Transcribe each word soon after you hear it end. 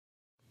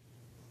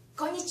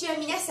こんにちは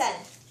皆さん、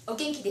お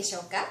元気でしょ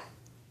うか？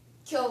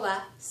今日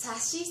はさ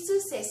しす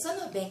せそ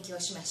の勉強を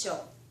しましょ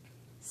う。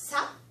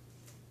さ、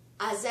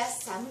as a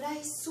samurai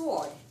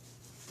sword。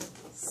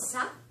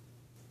さ、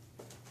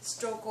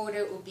stroke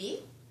order will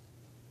be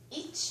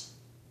 1,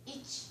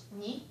 1,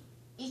 2,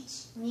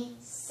 1, 2,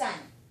 3.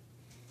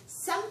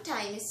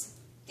 Sometimes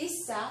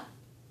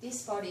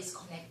this part is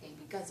connecting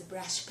because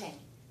brush pen.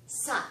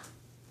 さ、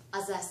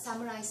as a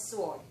samurai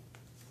sword。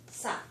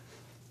さ、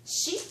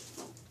し。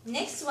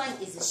Next one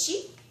is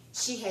she.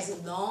 She has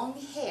long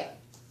hair.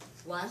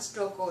 One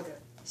stroke order.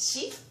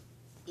 She,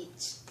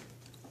 each.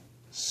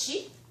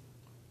 She.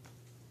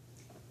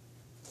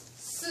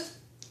 Su.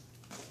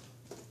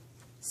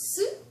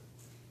 Su.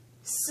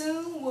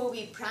 Soon will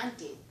be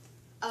planted.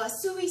 Our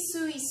sui,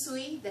 sui,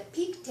 sui, the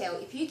pigtail,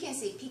 if you can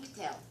say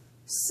pigtail.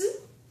 Su.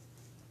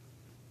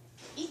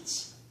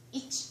 Ich,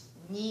 ich,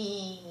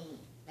 ni.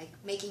 Like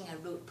making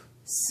a loop.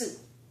 Su.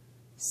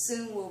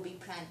 Soon will be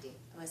planted.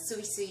 Our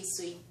sui, sui,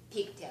 sui,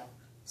 pigtail.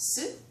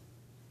 Su.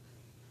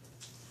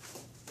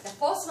 The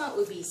fourth one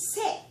will be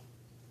se.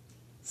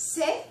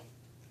 Se.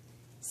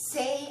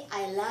 Say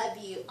I love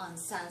you on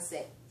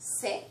sunset.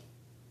 Se.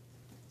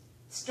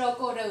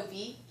 Stroke order will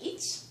be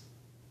ich,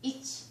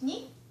 ich,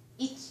 ni,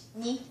 ich,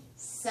 ni,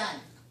 san.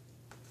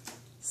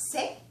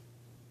 Se.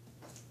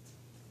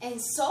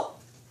 And so.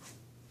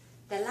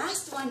 The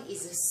last one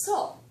is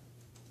so.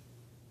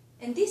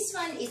 And this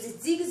one is a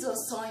jigsaw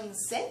sewing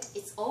set.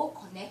 It's all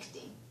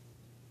connecting.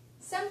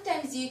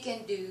 Sometimes you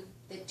can do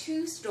the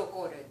 2-stroke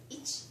order.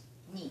 1,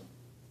 2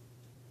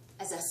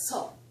 as a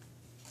so.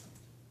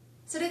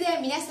 それで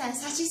は皆さん、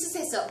さしす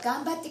せそ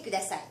頑張ってく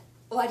ださい。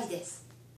終わりです。